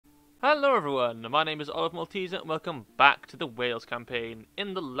Hello everyone, my name is Oliver Maltese and welcome back to the Wales campaign.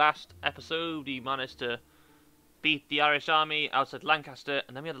 In the last episode we managed to beat the Irish army outside Lancaster,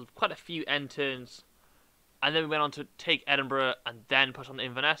 and then we had quite a few end turns, and then we went on to take Edinburgh and then push on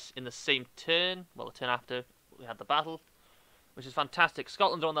Inverness in the same turn, well the turn after we had the battle, which is fantastic.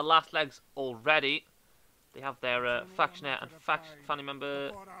 Scotland are on the last legs already. They have their factionaire and family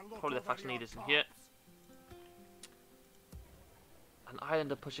member, probably the faction leaders in here. And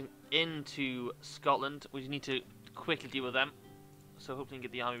Ireland are pushing into Scotland. We need to quickly deal with them. So hopefully we can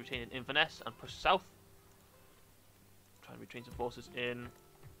get the army retained in Inverness and push south. Try and retrain some forces in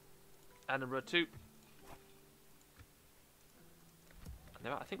Edinburgh too.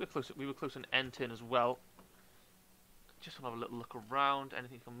 And I think we're close. We were close to an end turn as well. Just want to have a little look around.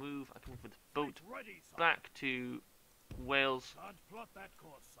 Anything can move. I can move with the boat back to Wales.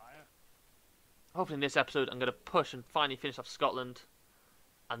 Hopefully in this episode I'm going to push and finally finish off Scotland.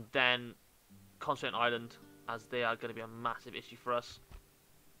 And then concentrate on Ireland, as they are going to be a massive issue for us.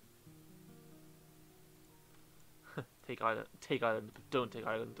 Take Ireland, but don't take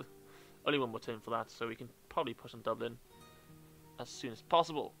Ireland. Only one more turn for that, so we can probably push on Dublin as soon as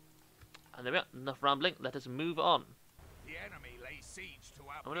possible. And there we are, enough rambling, let us move on. The enemy lays siege to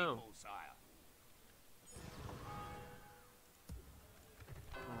our no. people, sire.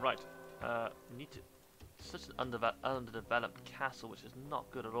 Right, we need to... Such an underdeveloped castle, which is not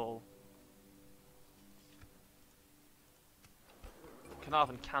good at all.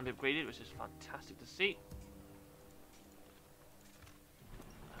 Caernarfon can be upgraded, which is fantastic to see.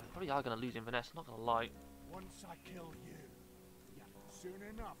 We probably are going to lose Inverness, not going to lie. Once I kill you, yeah, soon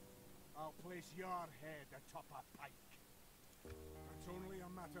enough, I'll place your head atop a pike. It's only a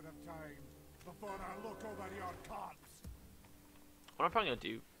matter of time before I look over your corpse. What I'm probably going to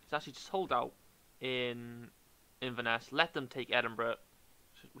do is actually just hold out in Inverness, let them take Edinburgh,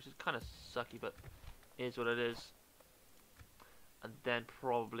 which is kind of sucky, but is what it is, and then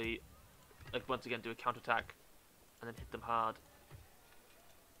probably, like, once again do a counterattack and then hit them hard.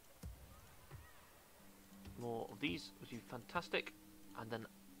 More of these, which would be fantastic, and then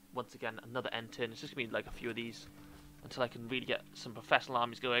once again another end turn. It's just gonna be like a few of these until I can really get some professional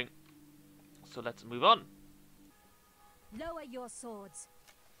armies going. So let's move on. Lower your swords.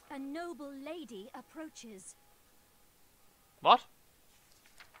 A noble lady approaches. What?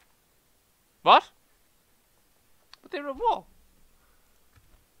 What? But they're at war.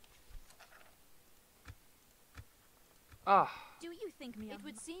 Ah. Do you think me? It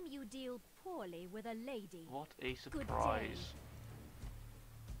would seem you deal poorly with a lady. What a surprise.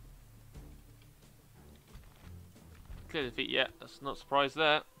 Clear defeat, yeah, that's not a surprise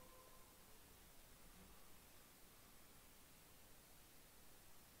there.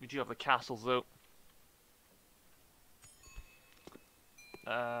 We do have the castles though.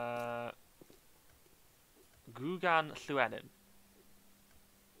 Gugan Llewellyn.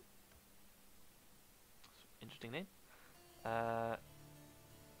 Interesting name.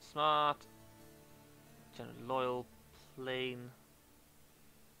 Smart, generally loyal, plain.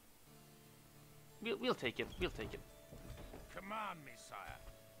 We'll take him. We'll take him. Command me, sire.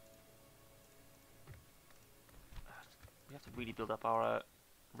 We have to really build up our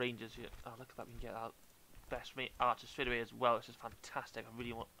rangers here. Oh, look at that! We can get our best archers straight away as well, which is fantastic. I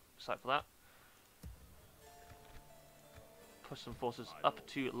really want excited for that. Push some forces up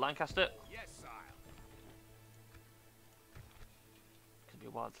to Lancaster. Yes, sire. Be a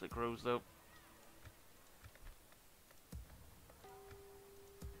while until it grows though.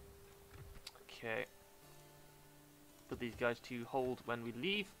 Okay. Put these guys to hold when we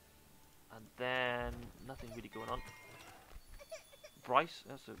leave. And then nothing really going on. Bryce,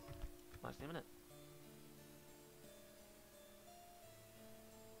 that's a nice name, isn't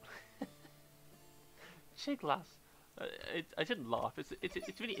it? Shake Lass. I didn't laugh. It's a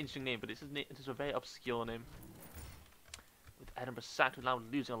really interesting name, but it's a very obscure name. With Edinburgh sacked, we're now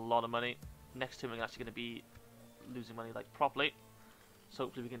losing a lot of money. Next turn we're actually going to be losing money like properly. So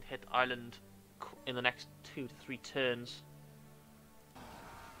hopefully we can hit Ireland in the next 2 to 3 turns.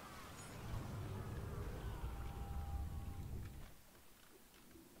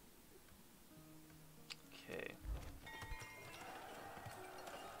 Okay.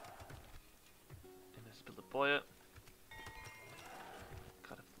 And let's build a boyer.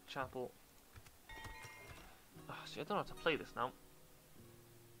 Cut up the chapel. See, I don't know how to play this now.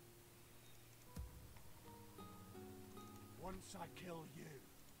 Once I kill you,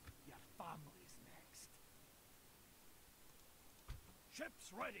 your family's next.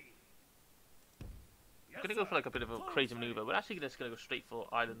 Ships ready. I'm gonna go for like a bit of a crazy maneuver. We're actually just gonna go straight for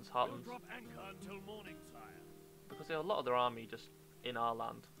Ireland's heartlands. We'll drop anchor until morning, sire. Because they have a lot of their army just in our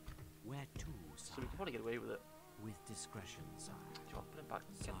land. Where to, So sire? we can probably get away with it. With discretion, sire. Do you want to put it back?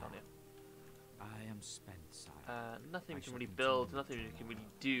 Get down here. I am spent, sire. Nothing we I can shall really build, continue nothing we to can really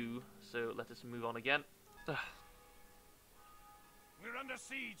do, so let us move on again. We're under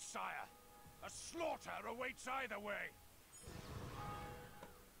siege, sire. A slaughter awaits either way.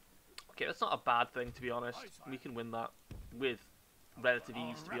 Okay, that's not a bad thing, to be honest. We can win that with relative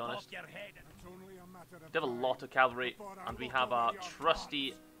ease, to be Rip honest. off your head. It's only a matter of We have a time lot of cavalry, before I and we look have over our your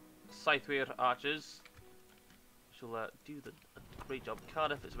trusty cards. Scytheware archers. Which will do a great job.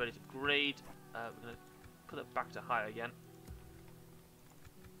 Cardiff is ready to grade. We're going to put it back to high again.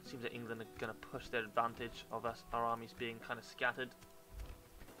 Seems like England are going to push their advantage of our armies being kind of scattered.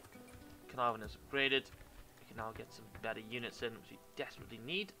 Caernarfon is upgraded. We can now get some better units in, which we desperately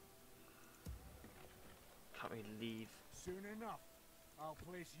need. Can't really leave. Soon enough, I'll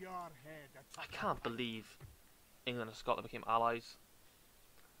place your head I atop can't believe England and Scotland became allies.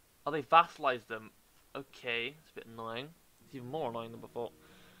 Oh, they vassalized them. Okay, it's a bit annoying. It's even more annoying than before.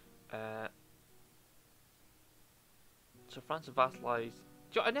 So France have vassalized.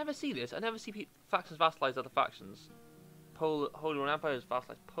 I never see this. I never see factions vassalize other factions. Holy Roman Empire is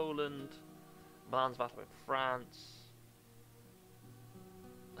vassalized Poland. Milan's vassalized France.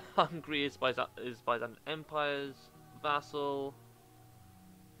 Hungary is Byzantine Empire's vassal.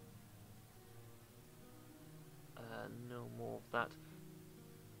 No more of that.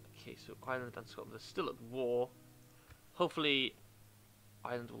 Okay, so Ireland and Scotland are still at war. Hopefully,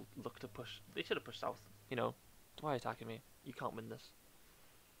 Ireland will look to push. They should have pushed south. You know, why are you attacking me? You can't win this.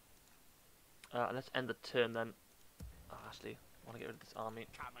 Let's end the turn then. Oh, actually, I want to get rid of this army.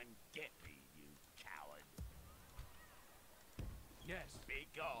 Come and get me, you coward. Yes. Be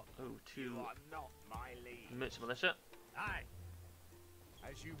gone. Oh, You two are not my lead. merchant militia. Aye.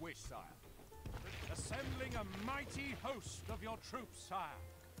 As you wish, sire. Assembling a mighty host of your troops, sire.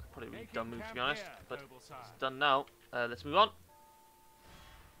 Probably a really Making dumb move to be camp honest, here, but noble sire. it's done now. Let's move on.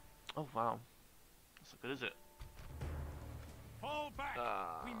 Oh wow, that's not good, is it? Fall back.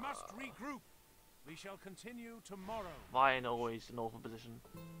 We must regroup. We shall continue tomorrow. Vine always in awful position.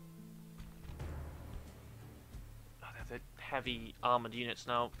 Oh, they're heavy armored units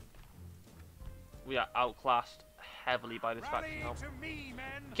now. We are outclassed heavily by this faction Rally now. to me,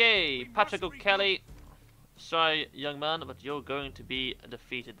 men. Okay, We Patrick must O'Kelly. Sorry, young man, but you're going to be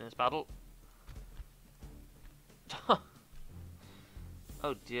defeated in this battle.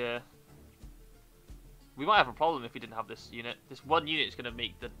 Oh dear. We might have a problem if we didn't have this unit. This one unit is going to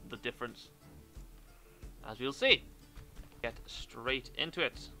make the difference. As we'll see. Get straight into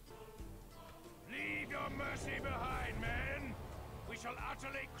it. Leave your mercy behind, men. We shall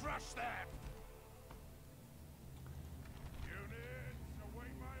utterly crush them. Units,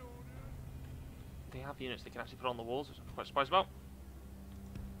 await my orders. They have units they can actually put on the walls, which I'm quite surprised about.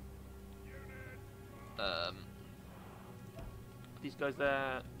 These guys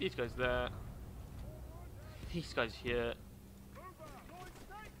there, these guys there, these guys here.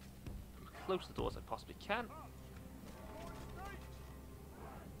 Close the doors as I possibly can.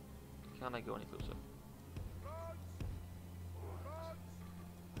 Can I go any closer?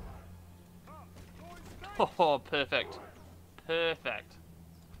 Oh, perfect. Perfect.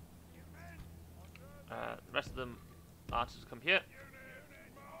 The rest of them archers come here.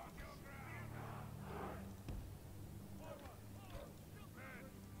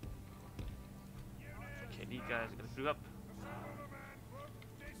 Okay, these guys are going to move up.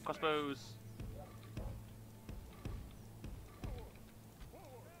 Crossbows.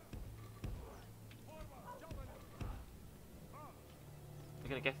 We're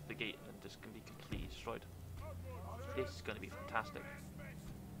going to get to the gate and just going to be completely destroyed. This is going to be fantastic.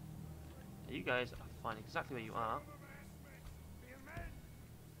 You guys are fine exactly where you are.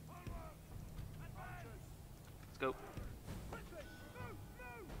 Let's go.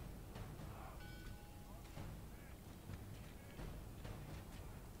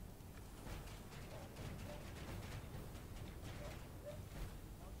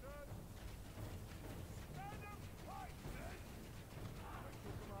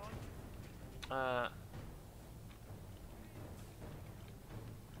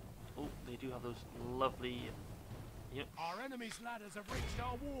 Oh, they do have those lovely. Yep. Our enemy's ladders have reached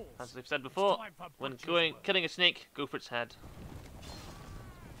our walls. As we've said before, time for when butcher's work. killing a snake, go for its head.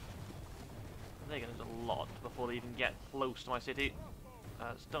 They're going to do a lot before they even get close to my city.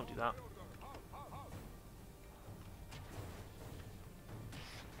 So don't do that.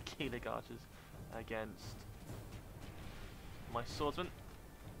 Gaelic archers against my swordsman.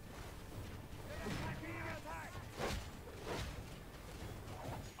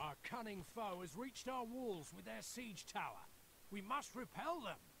 Our cunning foe has reached our walls with their siege tower. We must repel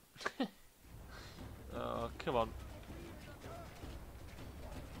them. Oh, come on.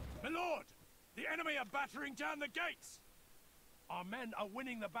 My lord, the enemy are battering down the gates. Our men are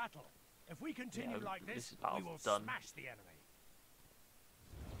winning the battle. If we continue Yeah, like this this, we will battle's done. smash the enemy.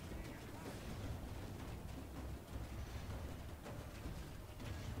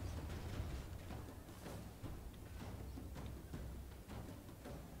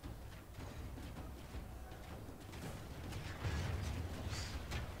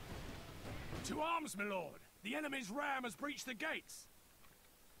 To arms, my lord! The enemy's ram has breached the gates!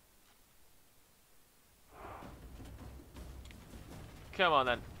 Come on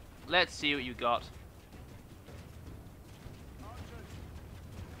then. Let's see what you got.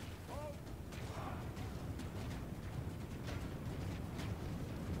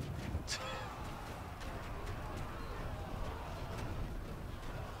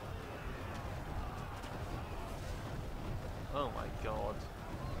 Oh my god.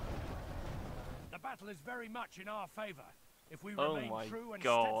 The battle is very much in our favor. If we Oh remain my true and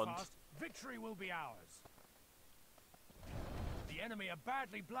God. steadfast, victory will be ours. The enemy are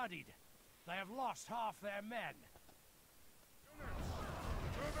badly bloodied. They have lost half their men.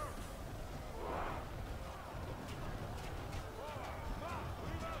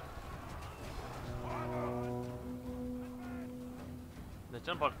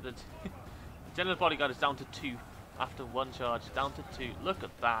 The general bodyguard is down to 2 after 1 charge. Down to 2. Look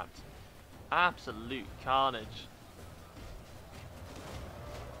at that. Absolute carnage.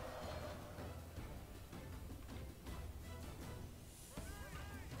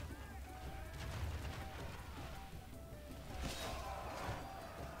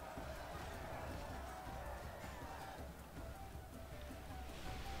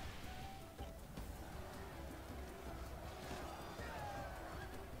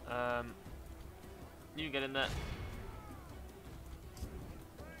 You get in there.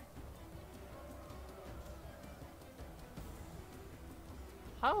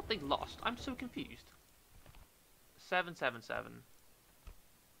 How have they lost? I'm so confused. 777.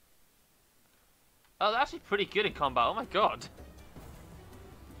 Oh, they're actually pretty good in combat. Oh my god.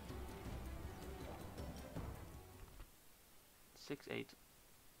 6-8-8-5.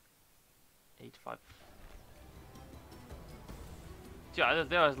 Yeah,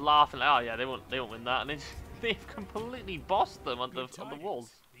 they was laughing. Like, oh yeah, they won't win that, and they've completely bossed them on the walls.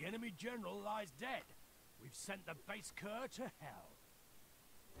 The enemy general lies dead. We've sent the base cur to hell.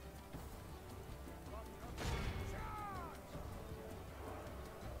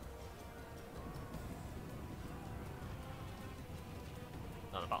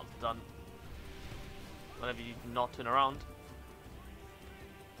 Now the battle's done. Whenever you not turn around.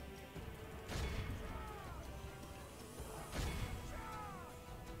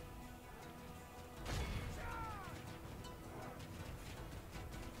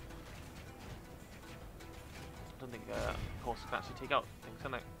 I don't think horses can actually take out things,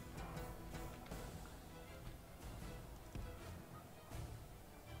 can they?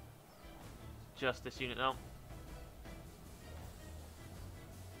 Just this unit now.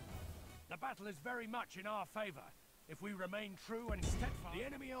 The battle is very much in our favor. If we remain true and steadfast, the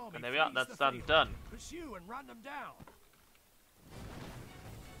enemy army And there we are. flees That's the done. field. Done. Pursue and run them down.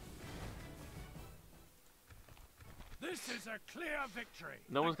 This is a clear victory.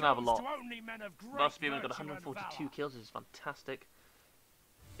 No one's It gonna have a goes lot. to only men of great Last spearman got virtue and 142 valor. kills, which is fantastic.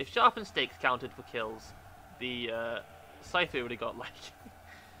 If sharpened stakes counted for kills, the scyther would have got like.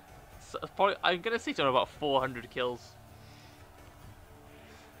 So probably, I'm gonna say something about 400 kills.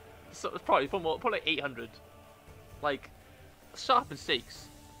 So it's probably like 800. Like, sharpened stakes,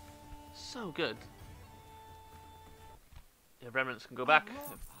 so good. Yeah, remnants can go back.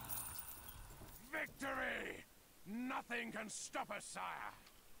 Victory! Nothing can stop us, sire.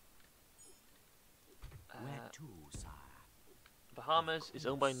 Where to, sire? Bahamas is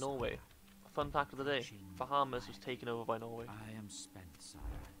owned by Norway. Fun fact of the day: Bahamas was taken over by Norway. I am spent, sire.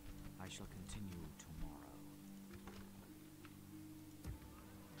 I shall continue tomorrow.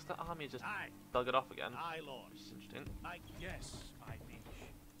 So that army just Aye. dug it off again. Aye, Lord. Which is interesting. Yes, my liege.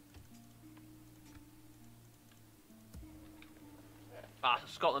 So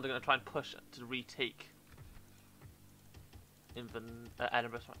Scotland are going to try and push to retake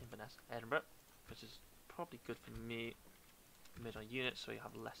Edinburgh, sorry, Inverness, Edinburgh, which is probably good for me. Mid on units, so you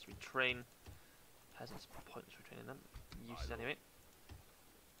have less to retrain. Peasants, pointless retraining them. Useless anyway.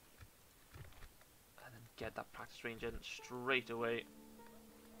 And then get that practice range in straight away.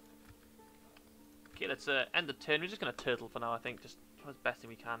 Okay, let's end the turn. We're just going to turtle for now, I think. Just try the best thing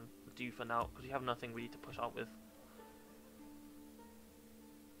we can do for now, because we have nothing really to push out with.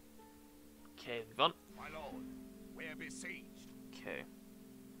 Okay, move on. My lord, we're besieged. Okay.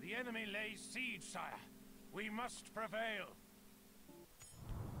 The The enemy lays siege, sire. We must prevail.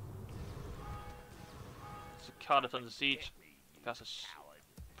 So Cardiff under siege. That's a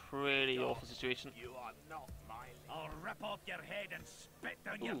pretty awful situation. You are not my leader. I'll rip off your head and spit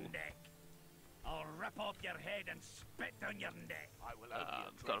down your neck. I'll rip off your head and spit down your neck. I will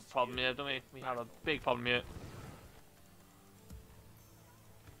We've got a problem here, don't we? We have a big problem here.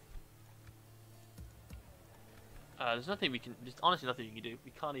 There's nothing we can. There's honestly nothing we can do.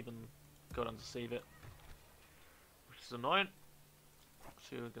 We can't even go down to save it, which is annoying.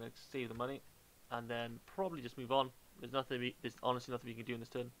 So we're gonna save the money, and then probably just move on. There's nothing. There's honestly nothing we can do in this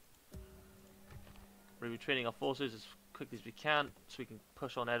turn. We're retraining our forces as quickly as we can, so we can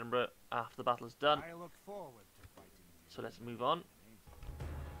push on Edinburgh after the battle is done. I look forward to fighting you. So let's move on.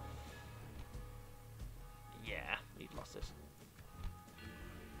 Yeah, we've lost this.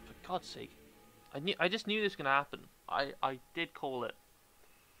 For God's sake. I just knew this was gonna happen. I did call it.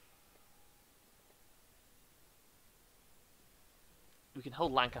 We can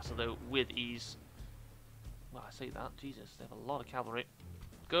hold Lancaster though with ease. Well, I say that, Jesus, they have a lot of cavalry.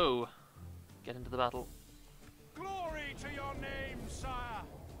 Go! Get into the battle. Glory to your name, sire.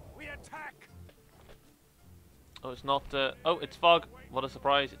 We attack. Oh, it's not. Oh, it's fog. What a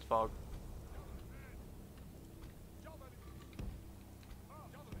surprise! It's fog.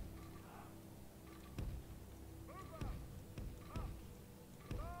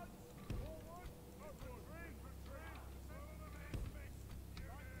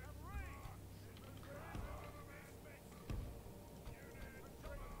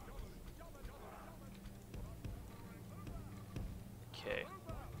 Okay.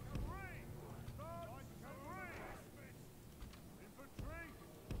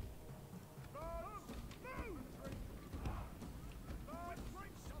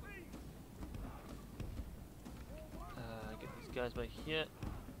 Get these guys by here.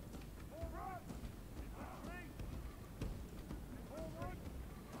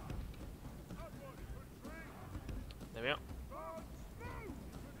 There we are.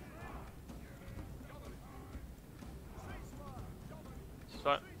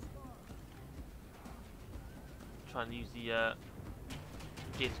 Right. Try and use the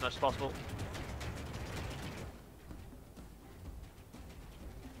gate as much as possible.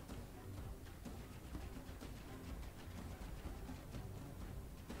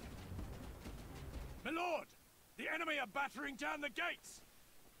 My lord, the enemy are battering down the gates.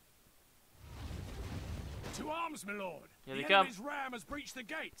 To arms, my lord. Here the they come. enemy's ram has breached the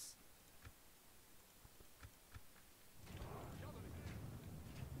gates.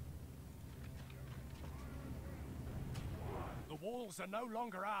 The walls are no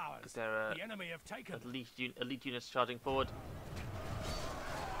longer ours. They're the enemy have taken. elite units charging forward.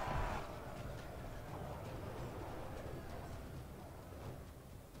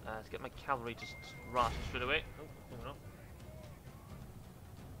 Let's get my cavalry just rushing straight away. Oh, moving on.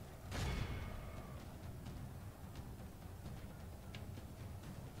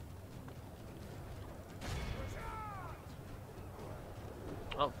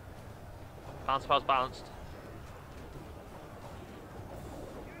 Oh, bounce pass balanced.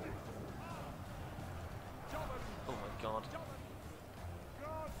 Oh my God.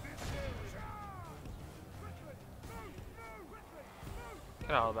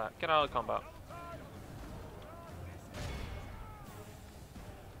 Get out of that. Get out of combat.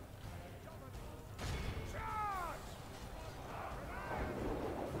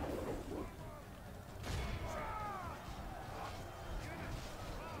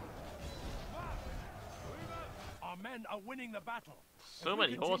 Our men are winning the battle. So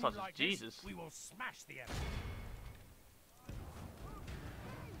many horse hunters, Jesus. We will smash the enemy.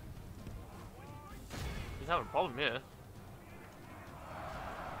 He's having a problem here.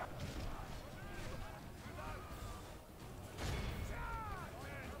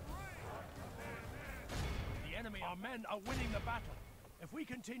 Our men are winning the battle. If we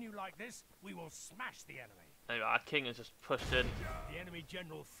continue like this, we will smash the enemy. Anyway, our king has just pushed in. The enemy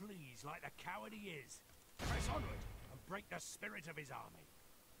general flees like the coward he is. Press onward and break the spirit of his army.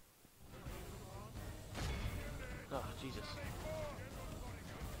 Oh, Jesus.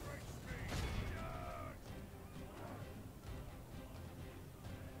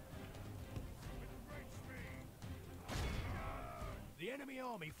 The enemy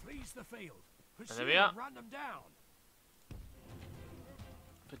army flees the field. And there we are. Run them down.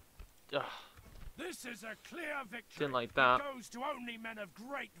 This is a clear victory. Didn't like that. It goes to only men of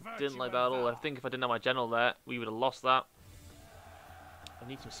great virtue. Didn't like that at all. I think if I didn't have my general there, we would have lost that. I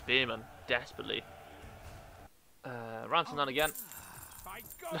need some spearmen desperately. Ransom down again. By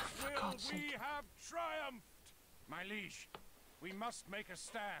God's For will, God's we sake. have triumphed. My liege, We must make a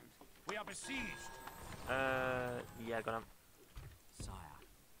stand. We are besieged. Yeah, gonna. Sire,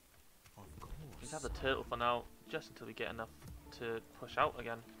 of course. Let's have the turtle for now, just until we get enough to push out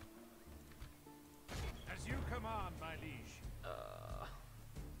again. As you command, my liege.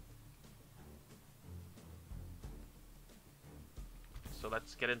 So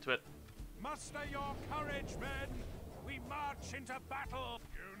let's get into it. Muster your courage, men. We march into battle.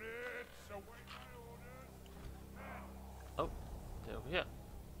 Units, await my orders. Oh, they're over here.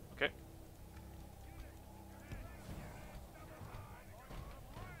 Okay.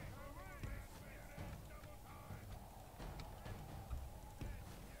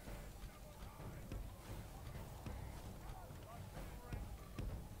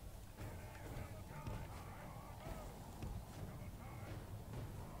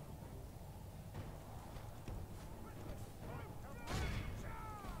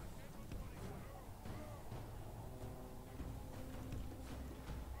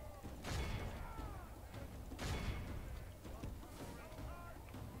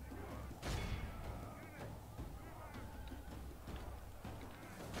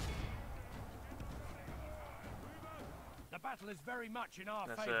 The battle is very much in our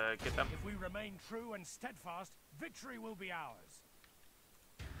Let's favor. get them. If we remain true and steadfast, victory will be ours.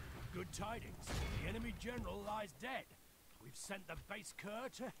 Good tidings. The enemy general lies dead. We've sent the base cur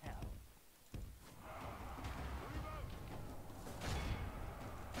to hell.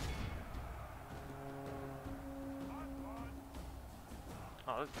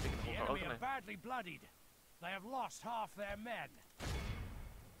 Oh, that's big The enough, enemy isn't are it? badly bloodied. They have lost half their men.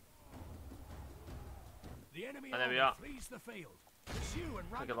 The enemy And there we army are. flees the field. Pursue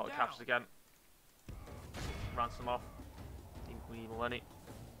and run Take a them lot of down. captures again. Ransom off. We need more money.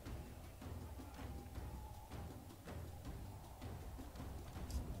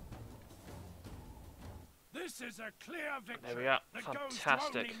 This is a clear victory. There we are. that goes to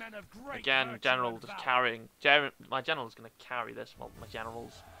Fantastic. only men of great Again, virtue general and just valor. carrying. My general's going to carry this. Well, my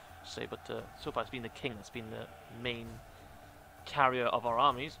generals say, but so far it's been the king that's been the main carrier of our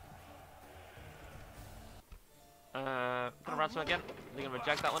armies. Gonna ransom again. They're gonna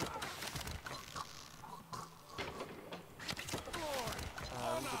reject that one.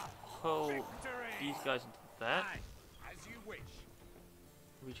 We could pull these guys into that. Aye, as you wish.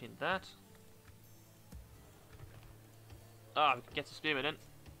 Reaching that. Ah, we can get the spearmen in,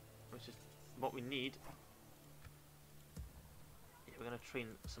 which is what we need. Yeah, we're gonna train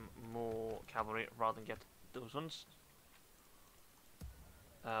some more cavalry rather than get those ones.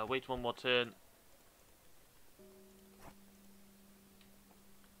 Wait one more turn.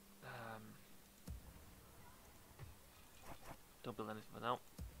 Don't build anything for now.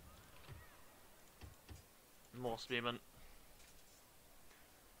 More spearmen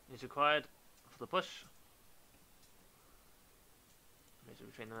is required for the push. Need to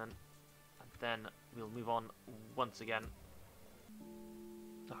retrain them then, and then we'll move on once again.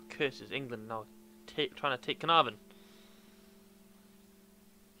 Oh, curses! England now trying to take Caernarfon.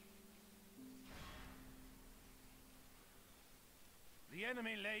 The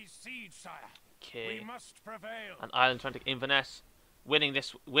enemy lays siege, sire. Okay. We must prevail. And Ireland trying to take Inverness. Winning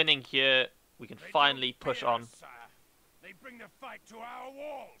here, we can They finally don't push fear on. us, sire. They bring the fight to our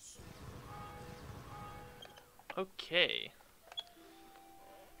walls. Okay.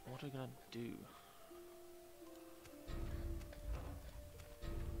 What are we gonna do?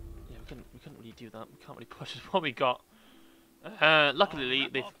 Yeah, we couldn't really do that. We can't really push with what we got. Luckily,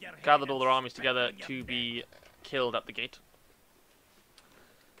 they've gathered all their armies together to be killed at the gate.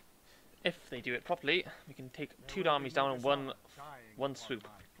 If they do it properly, we can take two armies down in one swoop,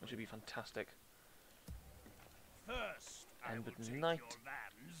 which would be fantastic. First, I And will with take night- your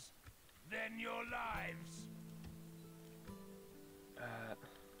lands, then your lives.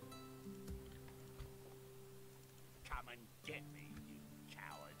 Come and get me, you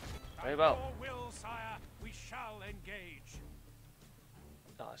coward. Very By well. your will, sire, we shall engage.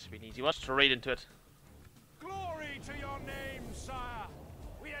 Oh, this should be an easy one. Just raid into it. Glory to your name, sire.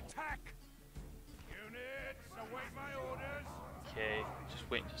 We attack. Units, await my orders. Okay, just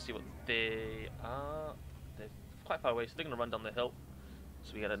waiting to see what they are. They're quite far away, so they're going to run down the hill.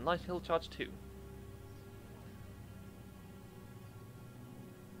 So we get a nice hill charge too.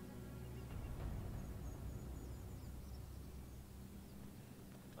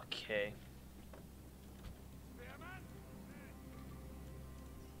 Okay.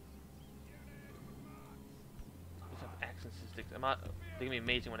 These have excellent statistics. They're going to be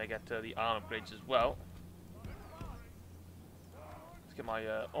amazing when I get the arm upgrades as well. Let's get my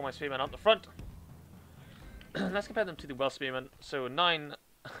all my spearmen out the front. Let's compare them to the Welsh spearmen. So 9,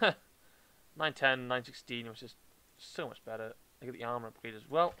 9, 10, 9, 16, which is so much better. I get the armor upgrade as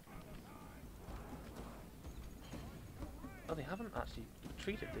well. Oh, they haven't actually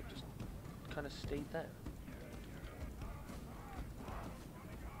retreated, they've just kind of stayed there.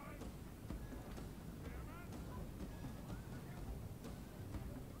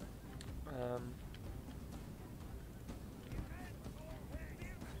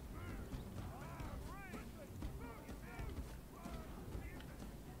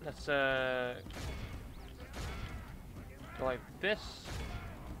 Let's go like this.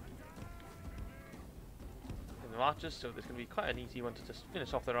 In the marches, so there's going to be quite an easy one to just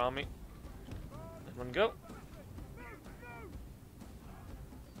finish off their army. In one go.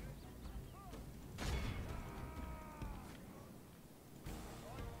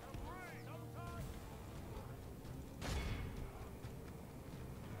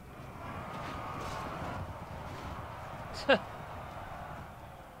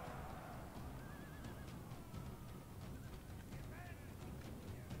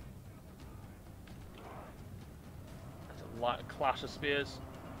 Clash of spears.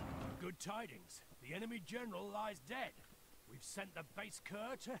 Good tidings. The enemy general lies dead. We've sent the base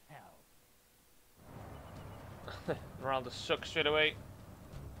cur to hell. Morale just shook straight away.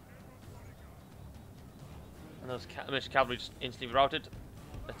 And those cavalry just instantly routed.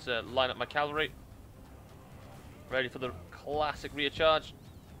 Let's line up my cavalry. Ready for the classic rear charge.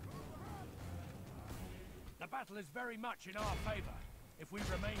 The battle is very much in our favour. If we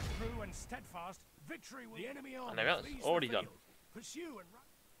remain true and steadfast, victory will. The enemy army and there we are, it's already done. Pursue and run.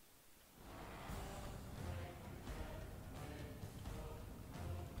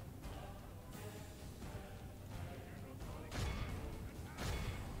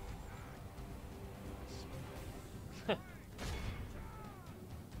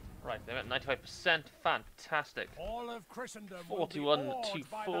 Right, they're at 95%. Fantastic. All of Christendom 41 to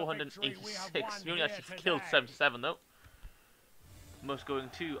 486. We only actually killed 77 though. Most going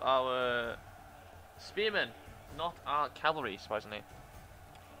to our spearmen, not our cavalry, surprisingly.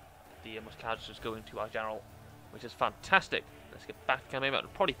 The most casualties going to our general, which is fantastic. Let's get back to campaign. I'll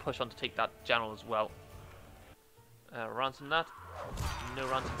probably push on to take that general as well. Ransom that. No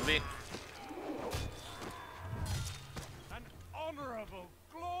ransom for me. An honourable,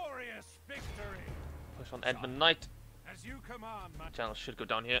 glorious victory. Push on Edmund Knight. As you command, my General should go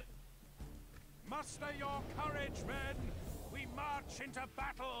down here. muster your courage, men. We march into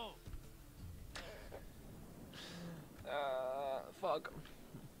battle. Fuck.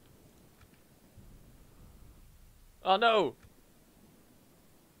 Oh no!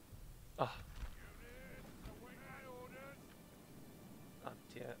 Oh. Oh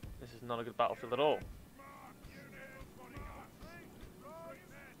dear, this is not a good battlefield at all.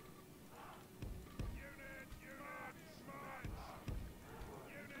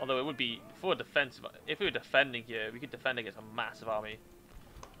 Although it would be, for defensive, if we were defending here, we could defend against a massive army.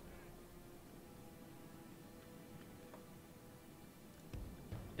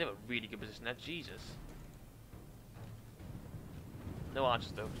 They have a really good position there, Jesus. No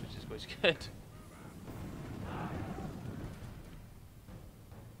archers though, which is always good.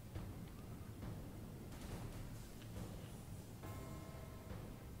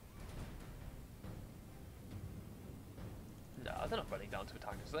 No, they're not running down to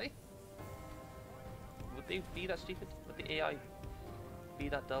attack us, are they? Would they be that stupid? Would the AI be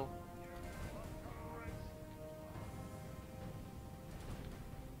that dull?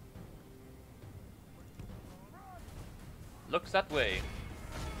 Looks that way.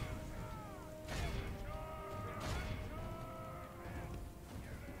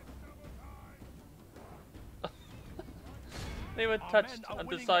 They were touched and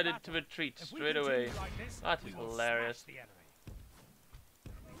decided to retreat straight away. That is hilarious.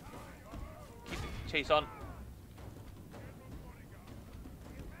 Keep the chase on.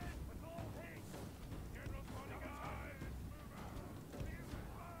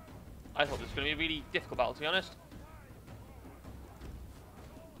 I thought this was going to be a really difficult battle, to be honest.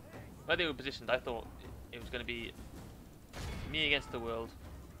 Where they were positioned, I thought it was going to be me against the world.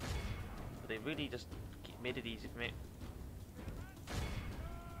 But they really just made it easy for me.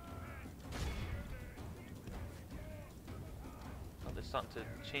 Oh, they're starting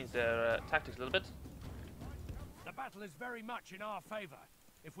to change their tactics a little bit. The battle is very much in our favour.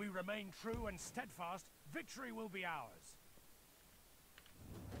 If we remain true and steadfast, victory will be ours.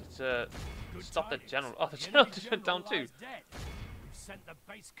 Let's stop the general. Oh, the general just went down too. We've sent the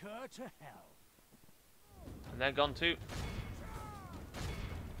base cur to hell. And they're gone too.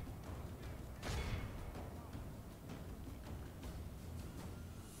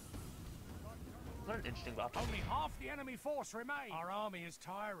 What an interesting battle. Only half the enemy force remains. Our army is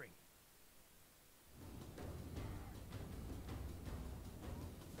tiring.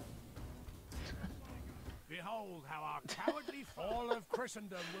 told how our cowardly all of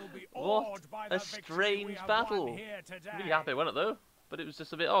Christendom will be What awed by a the victory we strange have battle. won here today. Really happy, wasn't it, though? But it was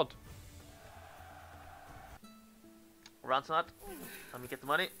just a bit odd. Ransom that. Let me get the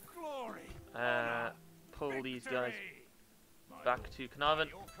money. Glory, Pull these guys victory. back to Caernarfon.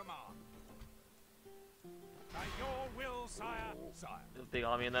 Your command. By your will, sire. Sire. There's a big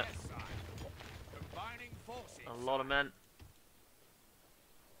army in there. Yes, sire. Combining forces. A lot of men.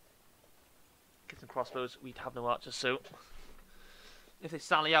 Get some crossbows. We'd have no archers, so if they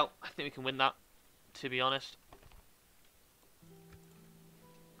sally out, I think we can win that, to be honest.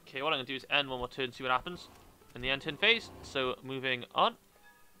 Okay, what I'm going to do is end one more turn and see what happens in the end turn phase. So, moving on.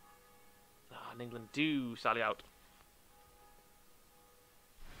 And England do sally out.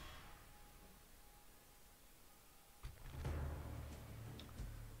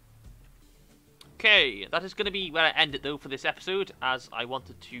 Okay, that is going to be where I end it though for this episode, as I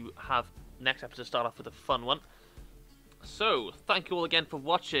wanted to have next episode start off with a fun one. So, thank you all again for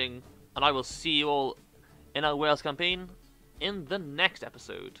watching, and I will see you all in our Wales campaign in the next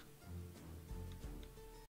episode.